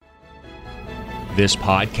This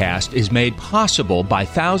podcast is made possible by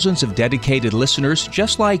thousands of dedicated listeners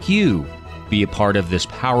just like you. Be a part of this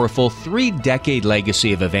powerful 3-decade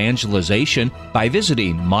legacy of evangelization by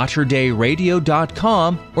visiting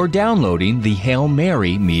materdeiradio.com or downloading the Hail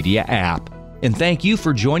Mary Media app. And thank you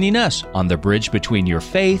for joining us on the bridge between your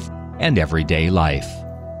faith and everyday life.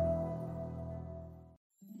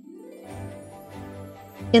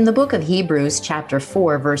 In the book of Hebrews, chapter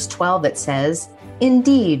 4, verse 12, it says,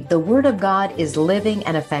 "Indeed, the word of God is living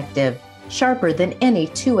and effective, sharper than any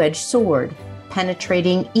two-edged sword,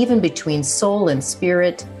 penetrating even between soul and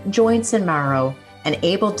spirit, joints and marrow, and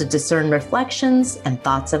able to discern reflections and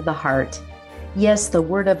thoughts of the heart." Yes, the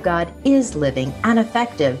word of God is living and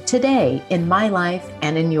effective today in my life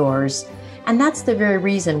and in yours. And that's the very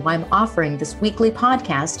reason why I'm offering this weekly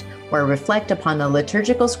podcast where I reflect upon the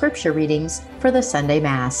liturgical scripture readings for the Sunday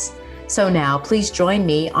Mass. So now, please join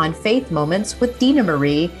me on Faith Moments with Dina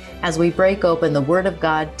Marie as we break open the Word of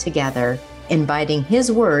God together, inviting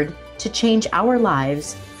His Word to change our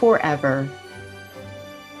lives forever.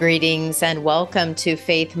 Greetings and welcome to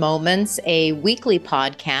Faith Moments, a weekly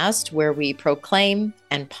podcast where we proclaim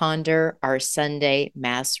and ponder our Sunday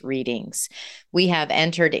Mass readings. We have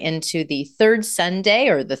entered into the third Sunday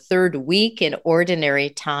or the third week in Ordinary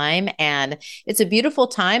Time, and it's a beautiful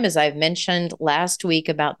time, as I've mentioned last week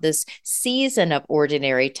about this season of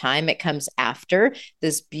Ordinary Time. It comes after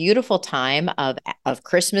this beautiful time of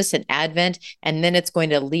Christmas and Advent, and then it's going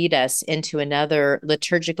to lead us into another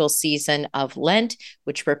liturgical season of Lent,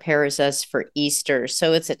 which prepares us for Easter.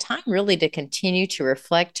 So it's a time really to continue to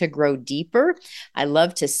reflect, to grow deeper. I love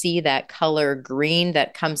to see that color green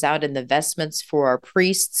that comes out in the vestments for our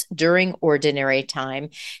priests during Ordinary Time.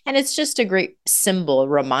 And it's just a great symbol,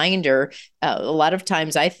 reminder. A lot of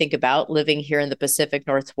times I think about living here in the Pacific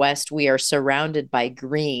Northwest, we are surrounded by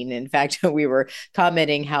green. In fact, we were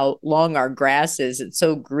commenting how long our grass is. It's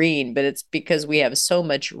so green, but it's because we have so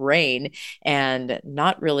much rain and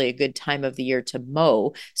not really a good time of the year to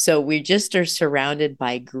mow. So we just are surrounded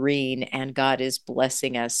by green, and God is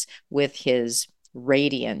blessing us with His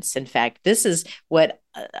radiance. In fact, this is what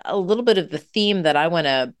a little bit of the theme that I want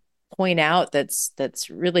to point out that's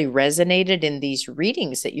really resonated in these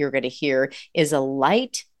readings that you're going to hear is a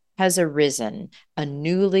light has arisen, a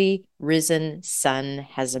newly risen sun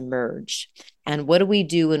has emerged. And what do we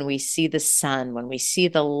do when we see the sun, when we see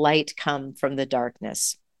the light come from the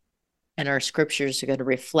darkness? And our scriptures are going to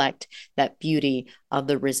reflect that beauty of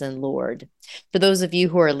the risen Lord. For those of you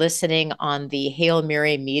who are listening on the Hail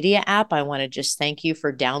Mary Media app, I want to just thank you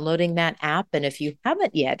for downloading that app. And if you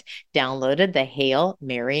haven't yet downloaded the Hail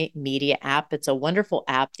Mary Media app, it's a wonderful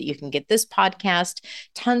app that you can get this podcast,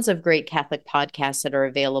 tons of great Catholic podcasts that are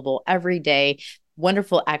available every day.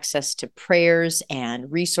 Wonderful access to prayers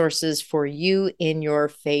and resources for you in your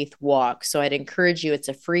faith walk. So I'd encourage you, it's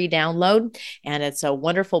a free download and it's a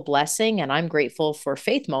wonderful blessing. And I'm grateful for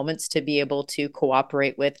Faith Moments to be able to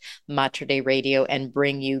cooperate with Mater Dei Radio and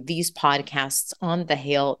bring you these podcasts on the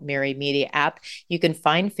Hail Mary Media app. You can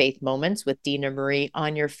find Faith Moments with Dina Marie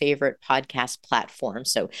on your favorite podcast platform.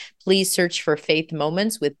 So please search for Faith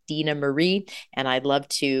Moments with Dina Marie, and I'd love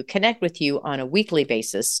to connect with you on a weekly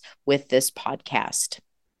basis with this podcast.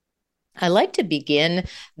 I like to begin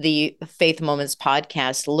the Faith Moments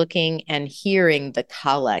podcast looking and hearing the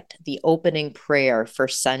collect, the opening prayer for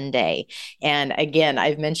Sunday. And again,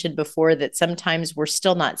 I've mentioned before that sometimes we're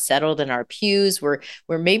still not settled in our pews. We're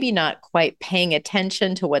maybe not quite paying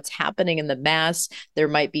attention to what's happening in the Mass. There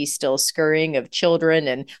might be still scurrying of children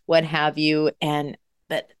and what have you.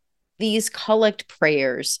 But these collect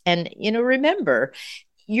prayers, and remember,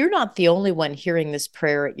 you're not the only one hearing this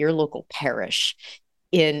prayer at your local parish.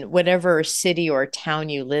 In whatever city or town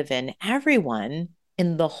you live in, everyone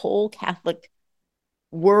in the whole Catholic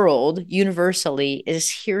world universally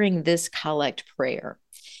is hearing this collect prayer.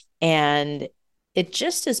 And it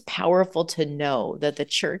just is powerful to know that the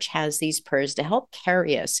church has these prayers to help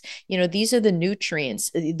carry us. These are the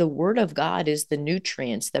nutrients. The word of God is the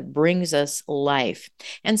nutrients that brings us life.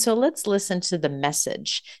 And so let's listen to the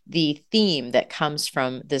message, the theme that comes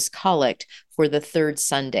from this collect for the third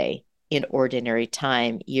Sunday in Ordinary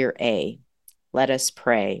Time, Year A. Let us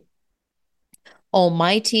pray.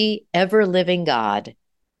 Almighty, ever-living God,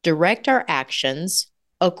 direct our actions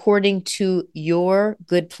according to your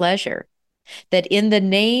good pleasure, that in the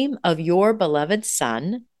name of your beloved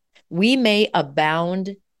Son, we may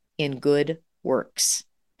abound in good works.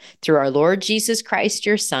 Through our Lord Jesus Christ,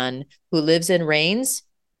 your Son, who lives and reigns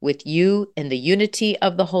with you in the unity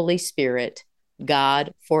of the Holy Spirit,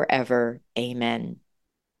 God forever. Amen.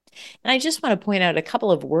 And I just want to point out a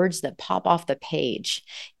couple of words that pop off the page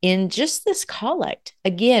in just this collect.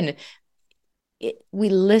 Again, we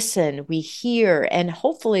listen, we hear, and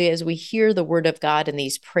hopefully as we hear the word of God in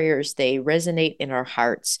these prayers, they resonate in our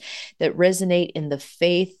hearts, that resonate in the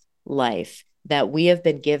faith life that we have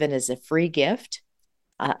been given as a free gift.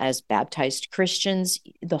 As baptized Christians,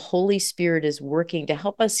 the Holy Spirit is working to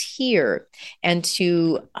help us hear and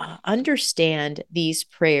to understand these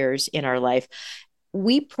prayers in our life.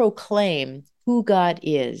 We proclaim who God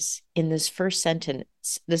is in this first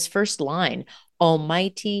sentence, this first line,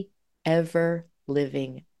 Almighty, ever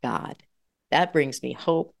living God. That brings me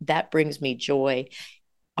hope. That brings me joy.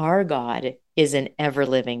 Our God is an ever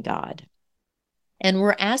living God. And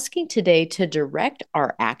we're asking today to direct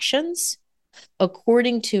our actions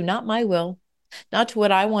according to not my will, not to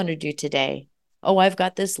what I want to do today. Oh, I've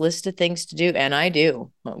got this list of things to do, and I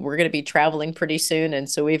do. We're going to be traveling pretty soon, and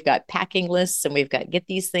so we've got packing lists, and we've got to get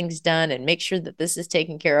these things done and make sure that this is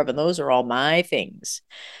taken care of, and those are all my things.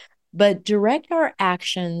 But direct our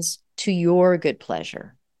actions to your good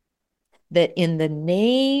pleasure, that in the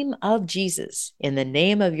name of Jesus, in the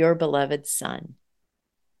name of your beloved Son,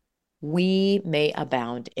 we may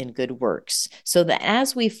abound in good works, so that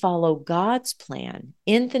as we follow God's plan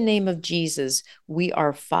in the name of Jesus, we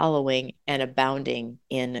are following and abounding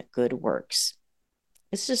in good works.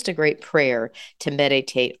 It's just a great prayer to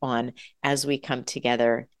meditate on as we come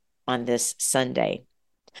together on this Sunday.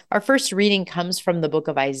 Our first reading comes from the book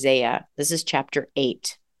of Isaiah. This is chapter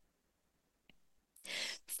 8.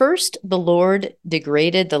 First, the Lord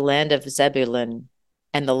degraded the land of Zebulun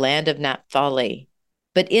and the land of Naphtali,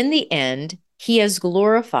 but in the end, he has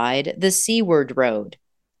glorified the seaward road,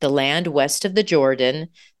 the land west of the Jordan,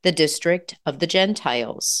 the district of the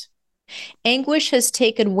Gentiles. Anguish has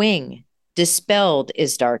taken wing, dispelled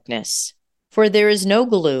is darkness, for there is no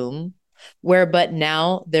gloom, where but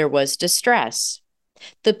now there was distress.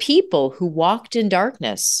 The people who walked in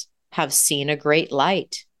darkness have seen a great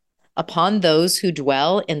light. Upon those who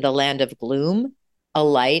dwell in the land of gloom, a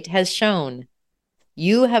light has shone.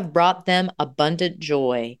 You have brought them abundant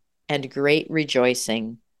joy and great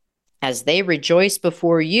rejoicing, as they rejoice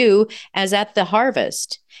before you as at the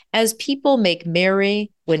harvest, as people make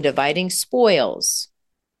merry when dividing spoils.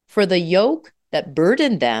 For the yoke that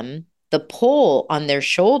burdened them, the pole on their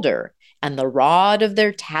shoulder, and the rod of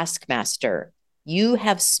their taskmaster, you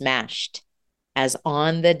have smashed, as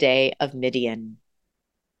on the day of Midian.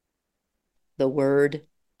 The word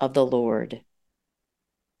of the Lord.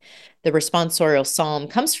 The responsorial psalm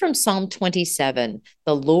comes from Psalm 27.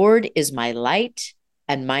 The Lord is my light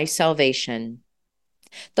and my salvation.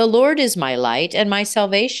 The Lord is my light and my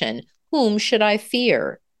salvation. Whom should I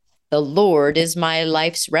fear? The Lord is my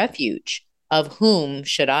life's refuge. Of whom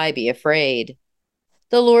should I be afraid?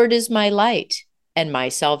 The Lord is my light and my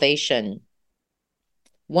salvation.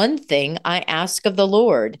 One thing I ask of the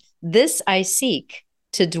Lord, this I seek,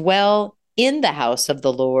 to dwell in the house of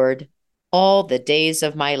the Lord all the days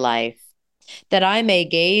of my life, that I may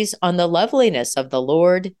gaze on the loveliness of the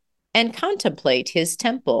Lord and contemplate his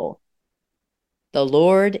temple. The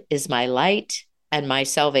Lord is my light and my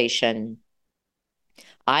salvation.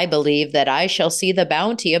 I believe that I shall see the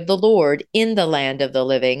bounty of the Lord in the land of the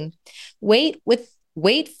living. Wait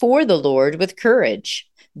for the Lord with courage.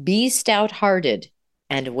 Be stout-hearted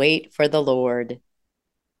and wait for the Lord.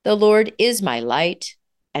 The Lord is my light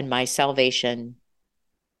and my salvation.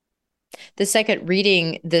 The second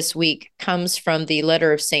reading this week comes from the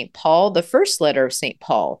letter of St. Paul, the first letter of St.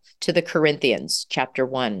 Paul to the Corinthians, chapter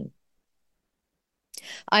 1.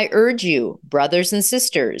 I urge you, brothers and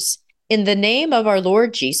sisters, in the name of our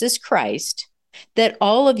Lord Jesus Christ, that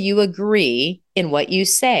all of you agree in what you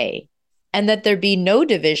say, and that there be no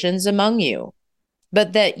divisions among you,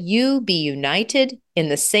 but that you be united in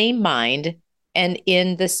the same mind and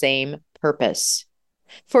in the same purpose.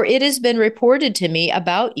 For it has been reported to me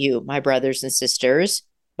about you, my brothers and sisters,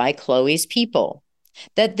 by Chloe's people,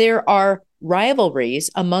 that there are rivalries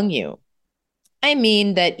among you. I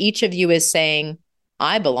mean that each of you is saying,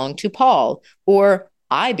 I belong to Paul, or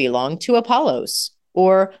I belong to Apollos,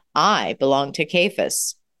 or I belong to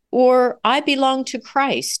Cephas, or I belong to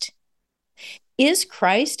Christ. Is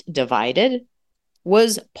Christ divided?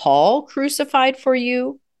 Was Paul crucified for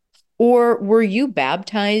you? Or were you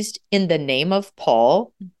baptized in the name of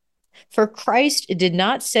Paul? For Christ did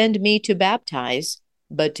not send me to baptize,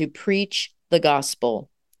 but to preach the gospel,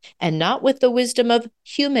 and not with the wisdom of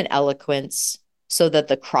human eloquence, so that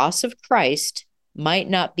the cross of Christ might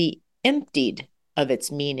not be emptied of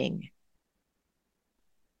its meaning.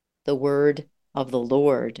 The word of the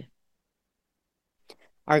Lord.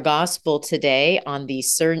 Our gospel today on the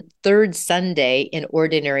third Sunday in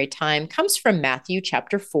Ordinary Time comes from Matthew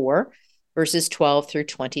chapter 4, verses 12 through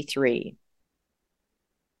 23.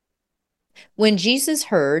 When Jesus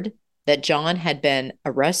heard that John had been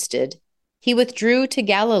arrested, he withdrew to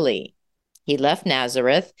Galilee. He left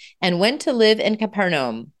Nazareth and went to live in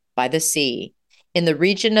Capernaum by the sea, in the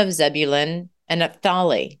region of Zebulun and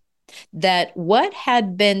Naphtali, that what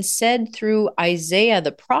had been said through Isaiah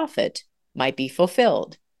the prophet might be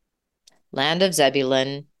fulfilled. Land of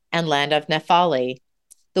Zebulun and land of Naphtali,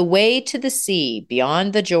 the way to the sea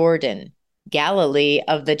beyond the Jordan, Galilee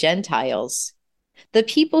of the Gentiles. The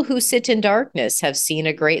people who sit in darkness have seen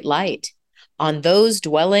a great light. On those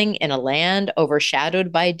dwelling in a land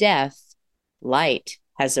overshadowed by death, light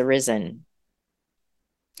has arisen.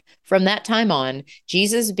 From that time on,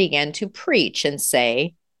 Jesus began to preach and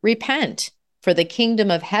say, "Repent, for the kingdom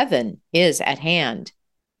of heaven is at hand."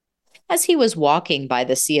 As he was walking by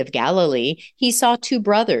the Sea of Galilee, he saw two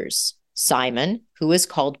brothers, Simon, who is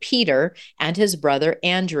called Peter, and his brother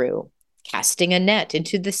Andrew, casting a net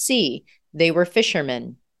into the sea. They were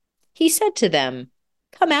fishermen. He said to them,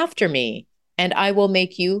 "Come after me, and I will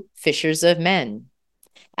make you fishers of men."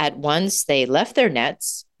 At once they left their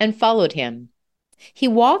nets and followed him. He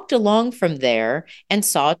walked along from there and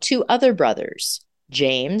saw two other brothers,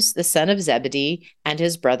 James, the son of Zebedee, and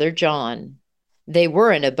his brother John. They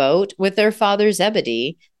were in a boat with their father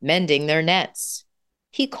Zebedee, mending their nets.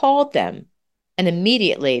 He called them, and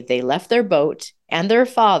immediately they left their boat and their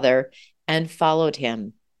father and followed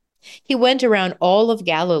him. He went around all of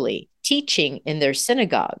Galilee, teaching in their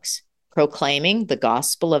synagogues, proclaiming the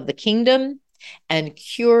gospel of the kingdom, and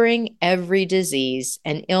curing every disease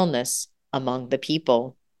and illness among the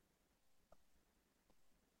people.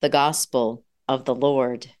 The gospel of the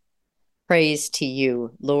Lord. Praise to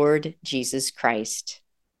you, Lord Jesus Christ.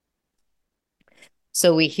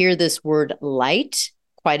 So we hear this word light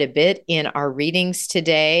quite a bit in our readings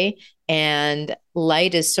today. And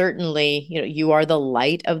light is certainly, you are the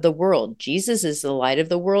light of the world. Jesus is the light of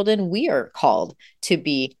the world, and we are called to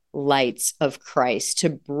be lights of Christ, to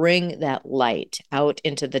bring that light out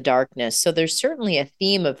into the darkness. So there's certainly a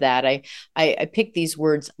theme of that. I picked these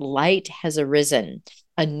words: light has arisen,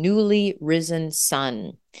 a newly risen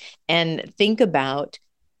sun. And think about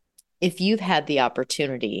if you've had the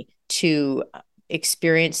opportunity to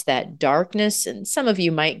experience that darkness. And some of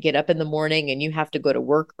you might get up in the morning and you have to go to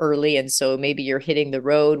work early. And so maybe you're hitting the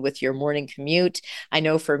road with your morning commute. I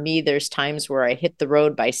know for me, there's times where I hit the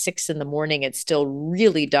road by 6 a.m. It's still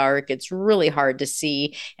really dark. It's really hard to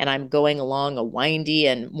see. And I'm going along a windy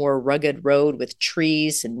and more rugged road with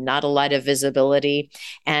trees and not a lot of visibility.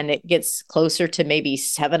 And it gets closer to maybe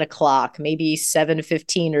 7 o'clock, maybe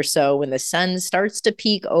 7:15 or so, when the sun starts to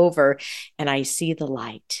peek over and I see the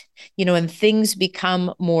light. And things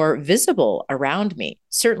become more visible around me.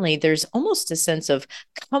 Certainly, there's almost a sense of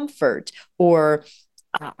comfort, or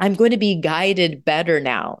I'm going to be guided better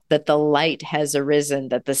now that the light has arisen,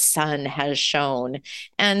 that the sun has shone.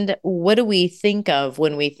 And what do we think of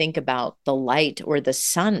when we think about the light or the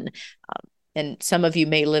sun? And some of you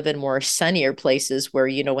may live in more sunnier places where,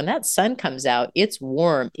 when that sun comes out, it's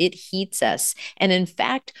warm, it heats us. And in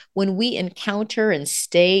fact, when we encounter and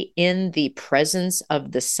stay in the presence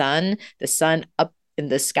of the sun up in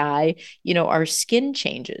the sky, our skin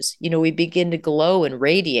changes. We begin to glow and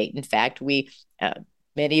radiate. In fact,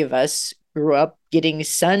 many of us grew up getting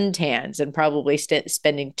suntans and probably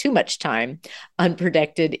spending too much time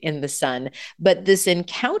unprotected in the sun. But this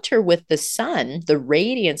encounter with the sun, the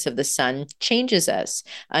radiance of the sun, changes us.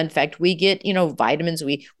 In fact, we get, vitamins.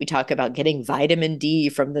 We talk about getting vitamin D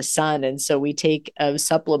from the sun. And so we take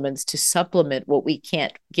supplements to supplement what we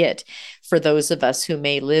can't get for those of us who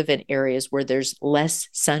may live in areas where there's less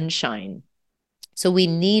sunshine. So we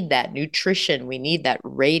need that nutrition. We need that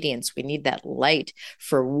radiance. We need that light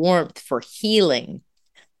for warmth, for healing,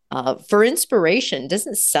 for inspiration.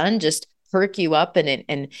 Doesn't sun just perk you up?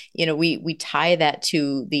 And we tie that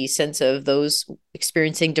to the sense of those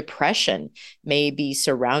experiencing depression may be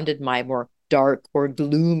surrounded by more dark or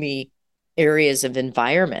gloomy areas of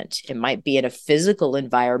environment. It might be in a physical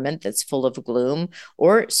environment that's full of gloom,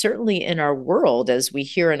 or certainly in our world, as we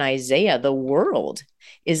hear in Isaiah, the world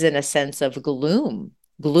is in a sense of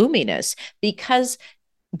gloominess, because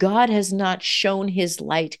God has not shown his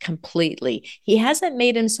light completely. He hasn't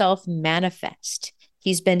made himself manifest.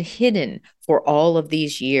 He's been hidden for all of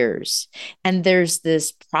these years. And there's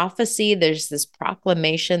this prophecy, there's this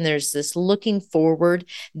proclamation, there's this looking forward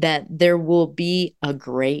that there will be a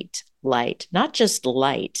great light, not just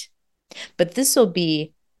light, but this will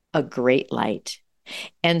be a great light.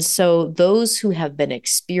 And so those who have been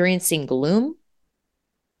experiencing gloom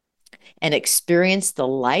and experience the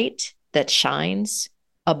light that shines,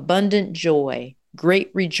 abundant joy, great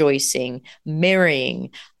rejoicing, marrying,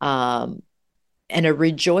 and a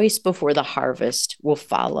rejoice before the harvest will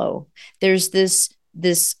follow. There's this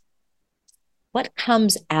what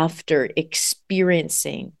comes after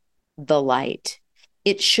experiencing the light.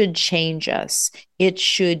 It should change us. It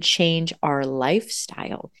should change our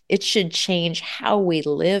lifestyle. It should change how we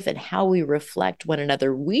live and how we reflect one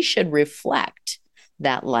another. We should reflect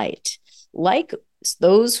that light. Like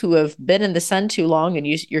those who have been in the sun too long and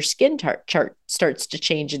your skin chart starts to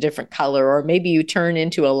change a different color, or maybe you turn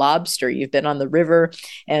into a lobster. You've been on the river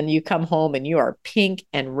and you come home and you are pink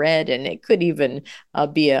and red, and it could even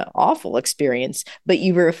be an awful experience, but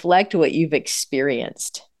you reflect what you've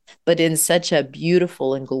experienced, but in such a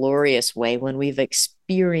beautiful and glorious way when we've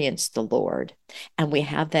experienced the Lord and we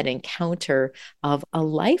have that encounter of a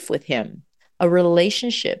life with him, a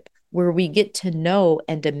relationship where we get to know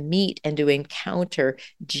and to meet and to encounter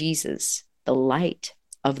Jesus, the light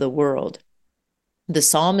of the world. The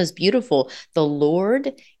psalm is beautiful. The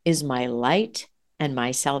Lord is my light and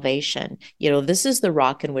my salvation. This is the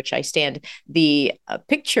rock in which I stand. The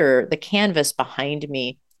picture, the canvas behind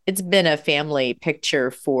me, it's been a family picture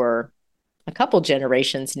for a couple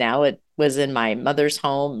generations now. It was in my mother's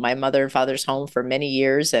home, my mother and father's home for many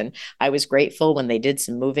years. And I was grateful when they did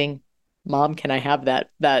some moving. Mom, can I have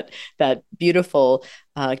that beautiful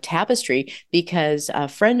tapestry? Because a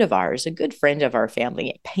friend of ours, a good friend of our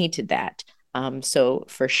family, painted that. So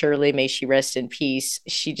for Shirley, may she rest in peace.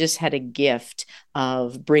 She just had a gift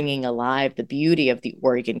of bringing alive the beauty of the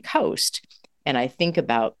Oregon coast. And I think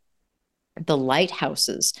about the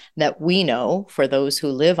lighthouses that we know for those who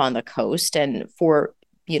live on the coast, and for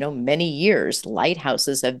many years,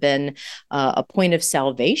 lighthouses have been a point of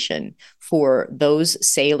salvation for those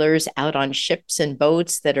sailors out on ships and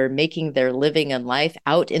boats that are making their living and life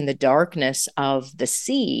out in the darkness of the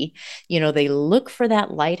sea. They look for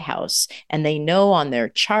that lighthouse, and they know on their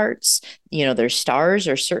charts, their stars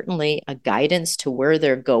are certainly a guidance to where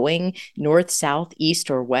they're going, north, south, east,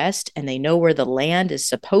 or west, and they know where the land is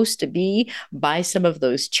supposed to be by some of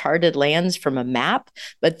those charted lands from a map.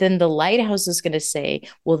 But then the lighthouse is going to say,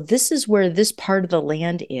 well, this is where this part of the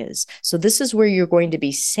land is. So this is where you're going to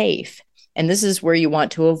be safe. And this is where you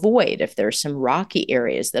want to avoid if there's some rocky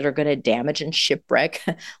areas that are going to damage and shipwreck,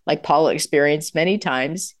 like Paul experienced many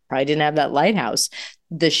times. Probably didn't have that lighthouse,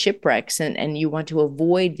 the shipwrecks, and you want to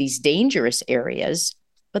avoid these dangerous areas.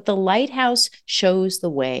 But the lighthouse shows the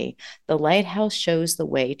way. The lighthouse shows the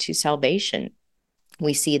way to salvation.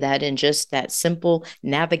 We see that in just that simple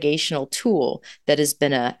navigational tool that has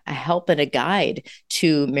been a help and a guide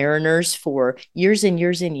to mariners for years and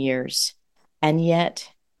years and years. And yet,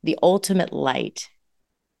 the ultimate light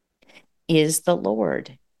is the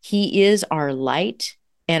Lord. He is our light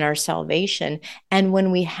and our salvation. And when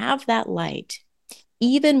we have that light,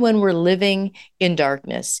 even when we're living in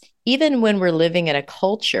darkness, even when we're living in a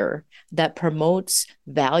culture that promotes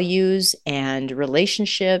values and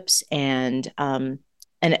relationships and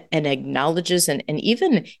acknowledges and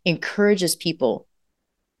even encourages people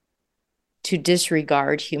to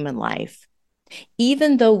disregard human life,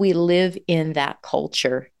 even though we live in that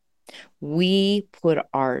culture, we put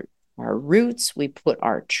our roots, we put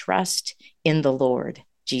our trust in the Lord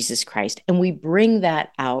Jesus Christ, and we bring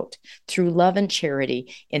that out through love and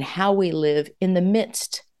charity in how we live in the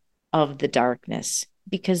midst of the darkness,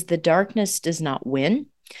 because the darkness does not win.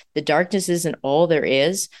 The darkness isn't all there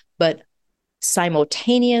is, but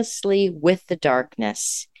simultaneously with the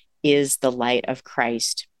darkness is the light of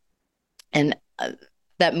Christ. And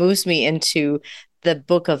that moves me into the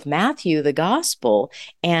book of Matthew, the gospel,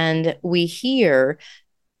 and we hear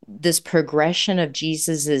this progression of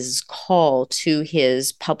Jesus's call to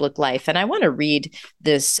his public life. And I want to read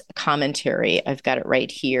this commentary. I've got it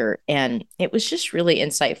right here. And it was just really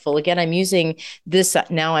insightful. Again, I'm using this.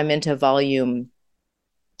 Now I'm into volume.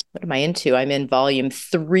 What am I into? I'm in volume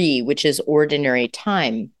 3, which is Ordinary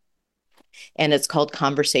Time. And it's called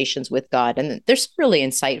Conversations with God. And there's some really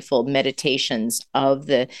insightful meditations of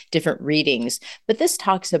the different readings. But this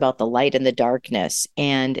talks about the light and the darkness.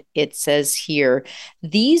 And it says here,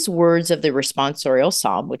 these words of the responsorial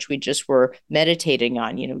psalm, which we just were meditating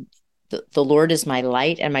on, the Lord is my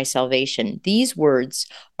light and my salvation. These words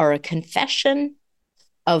are a confession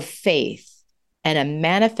of faith and a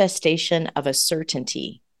manifestation of a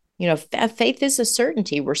certainty. Faith is a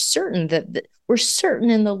certainty. We're certain that we're certain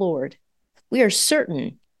in the Lord. We are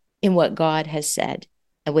certain in what God has said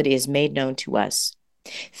and what he has made known to us.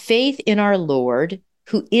 Faith in our Lord,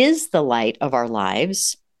 who is the light of our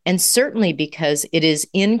lives, and certainly because it is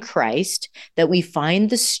in Christ that we find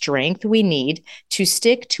the strength we need to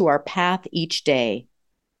stick to our path each day.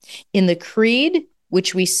 In the creed,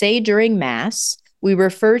 which we say during Mass, we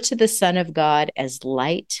refer to the Son of God as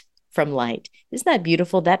light from light. Isn't that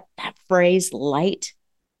beautiful? That phrase, light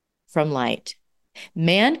from light.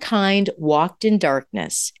 Mankind walked in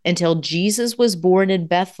darkness until Jesus was born in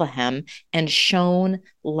Bethlehem and shone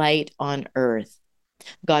light on earth.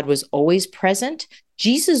 God was always present.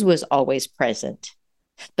 Jesus was always present,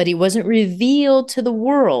 but he wasn't revealed to the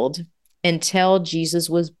world until Jesus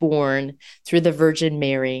was born through the Virgin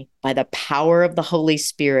Mary by the power of the Holy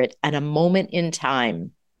Spirit at a moment in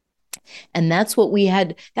time. And that's what we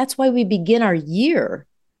had. That's why we begin our year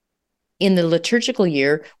in the liturgical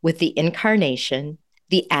year with the incarnation,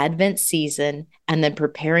 the Advent season, and then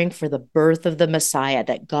preparing for the birth of the Messiah,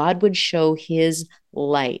 that God would show his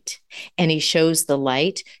light. And he shows the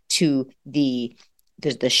light to the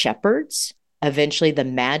shepherds. Eventually, the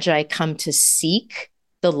Magi come to seek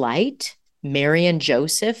the light. Mary and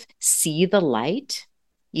Joseph see the light.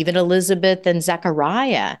 Even Elizabeth and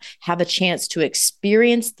Zechariah have a chance to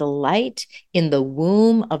experience the light in the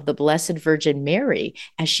womb of the Blessed Virgin Mary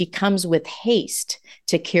as she comes with haste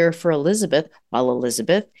to care for Elizabeth while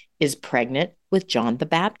Elizabeth is pregnant with John the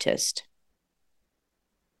Baptist.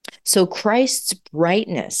 So Christ's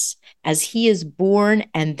brightness as he is born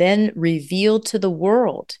and then revealed to the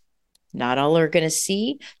world, not all are going to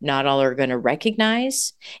see, not all are going to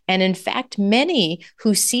recognize. And in fact, many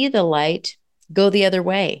who see the light go the other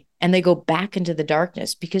way and they go back into the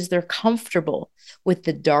darkness because they're comfortable with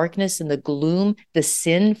the darkness and the gloom, the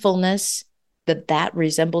sinfulness that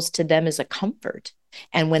resembles to them as a comfort.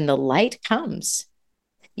 And when the light comes,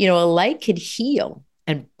 a light could heal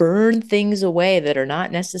and burn things away that are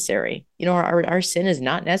not necessary. Our sin is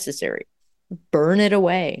not necessary. Burn it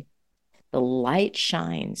away. The light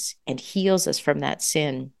shines and heals us from that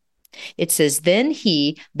sin. It says, then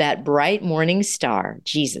he, that bright morning star,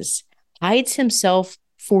 Jesus, hides himself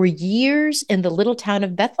for years in the little town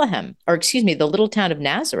of Bethlehem, the little town of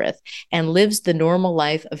Nazareth, and lives the normal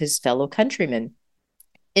life of his fellow countrymen.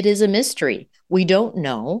 It is a mystery. We don't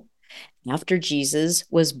know. After Jesus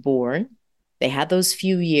was born, they had those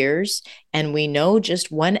few years, and we know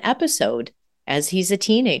just one episode as he's a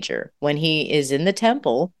teenager when he is in the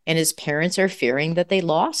temple and his parents are fearing that they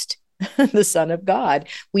lost the Son of God.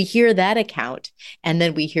 We hear that account, and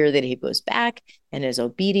then we hear that he goes back and is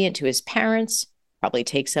obedient to his parents, probably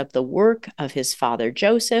takes up the work of his father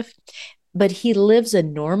Joseph, but he lives a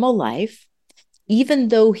normal life, even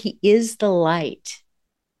though he is the light,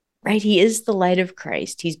 right? He is the light of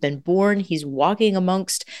Christ. He's been born. He's walking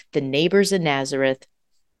amongst the neighbors of Nazareth.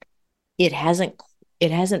 It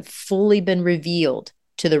hasn't fully been revealed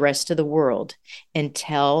to the rest of the world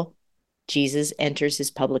until Jesus enters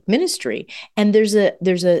his public ministry. And there's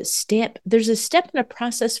a step and a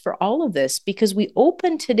process for all of this, because we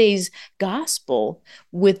open today's gospel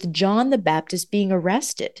with John the Baptist being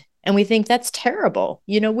arrested. And we think that's terrible.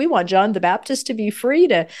 We want John the Baptist to be free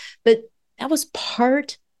but that was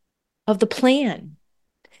part of the plan.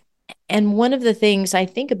 And one of the things I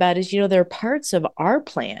think about is, there are parts of our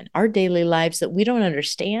plan, our daily lives that we don't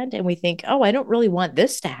understand. And we think, oh, I don't really want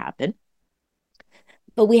this to happen.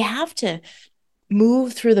 But we have to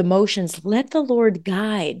move through the motions. Let the Lord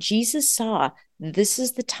guide. Jesus saw this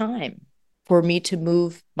is the time for me to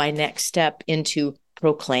move my next step into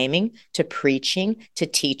proclaiming, to preaching, to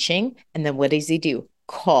teaching. And then what does he do?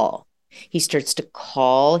 Call. He starts to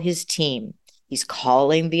call his team. He's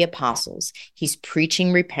calling the apostles. He's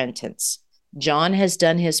preaching repentance. John has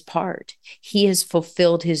done his part. He has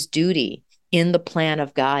fulfilled his duty in the plan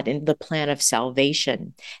of God, in the plan of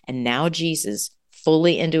salvation. And now Jesus,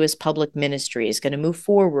 fully into his public ministry, is going to move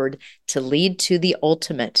forward to lead to the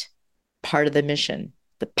ultimate part of the mission,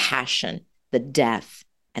 the passion, the death,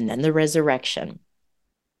 and then the resurrection,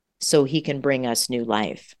 so he can bring us new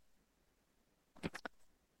life.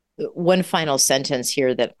 One final sentence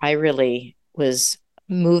here that I really was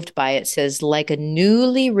moved by, it says, like a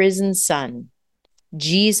newly risen sun,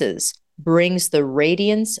 Jesus brings the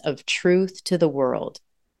radiance of truth to the world.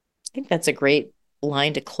 I think that's a great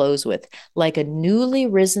line to close with. Like a newly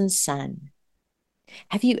risen sun.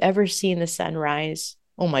 Have you ever seen the sun rise?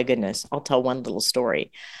 Oh my goodness. I'll tell one little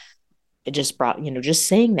story. It just brought, just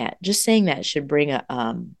saying that should bring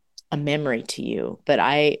a memory to you. But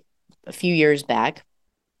a few years back,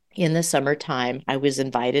 in the summertime, I was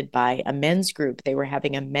invited by a men's group. They were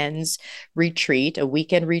having a men's retreat, a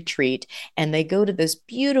weekend retreat, and they go to this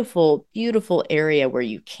beautiful, beautiful area where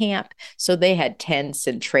you camp. So they had tents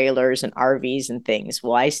and trailers and RVs and things.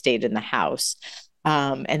 Well, I stayed in the house,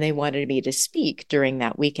 and they wanted me to speak during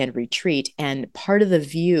that weekend retreat. And part of the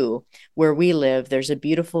view where we live, there's a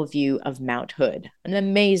beautiful view of Mount Hood, an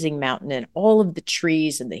amazing mountain and all of the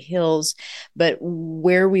trees and the hills. But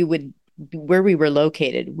where we would where we were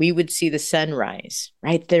located, we would see the sunrise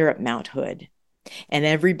right there at Mount Hood. And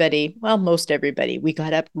everybody, well, most everybody, we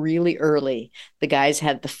got up really early. The guys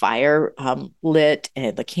had the fire lit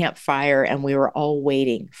and the campfire, and we were all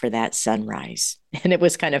waiting for that sunrise. And it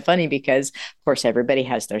was kind of funny because, of course, everybody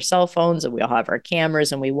has their cell phones and we all have our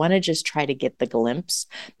cameras, and we want to just try to get the glimpse,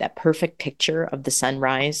 that perfect picture of the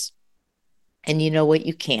sunrise. And you know what?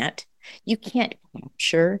 You can't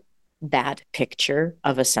capture that picture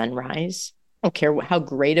of a sunrise. I don't care how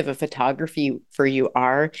great of a photographer you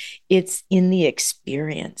are. It's in the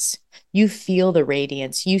experience. You feel the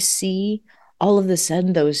radiance. You see all of a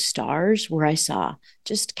sudden those stars where I saw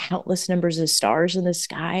just countless numbers of stars in the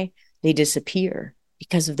sky, they disappear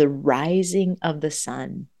because of the rising of the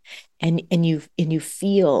sun. And you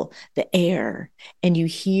feel the air, and you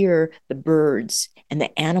hear the birds and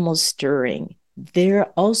the animals stirring. They're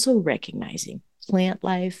also recognizing plant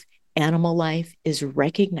life. Animal life is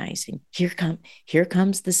recognizing, here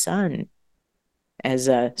comes the sun. As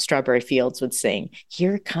Strawberry Fields would sing,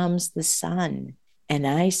 here comes the sun. And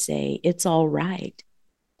I say, it's all right.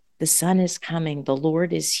 The sun is coming. The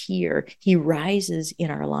Lord is here. He rises in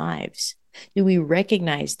our lives. Do we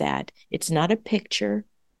recognize that? It's not a picture.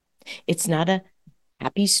 It's not a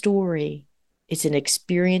happy story. It's an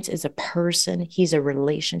experience as a person. He's a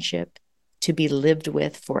relationship to be lived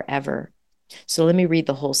with forever. So let me read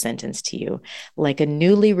the whole sentence to you. Like a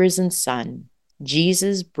newly risen sun,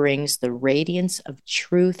 Jesus brings the radiance of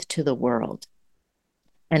truth to the world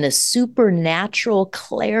and a supernatural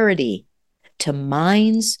clarity to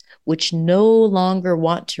minds which no longer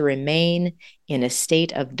want to remain in a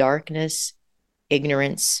state of darkness,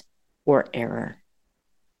 ignorance, or error.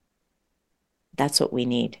 That's what we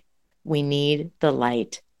need. We need the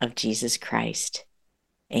light of Jesus Christ.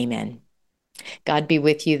 Amen. God be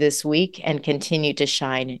with you this week and continue to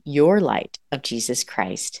shine your light of Jesus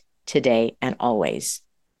Christ today and always.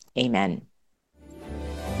 Amen.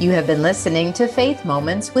 You have been listening to Faith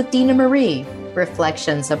Moments with Dina Marie,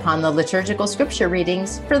 reflections upon the liturgical scripture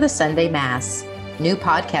readings for the Sunday Mass. New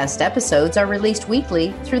podcast episodes are released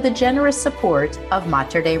weekly through the generous support of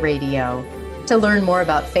Mater Dei Radio. To learn more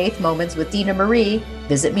about Faith Moments with Dina Marie,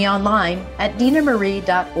 visit me online at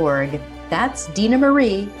dinamarie.org. That's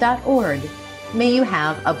dinamarie.org. May you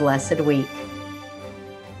have a blessed week.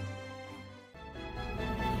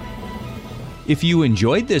 If you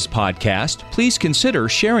enjoyed this podcast, please consider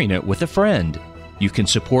sharing it with a friend. You can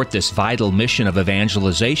support this vital mission of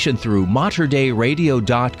evangelization through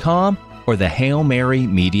materdeiradio.com or the Hail Mary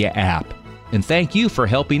Media app. And thank you for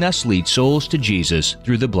helping us lead souls to Jesus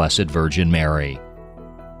through the Blessed Virgin Mary.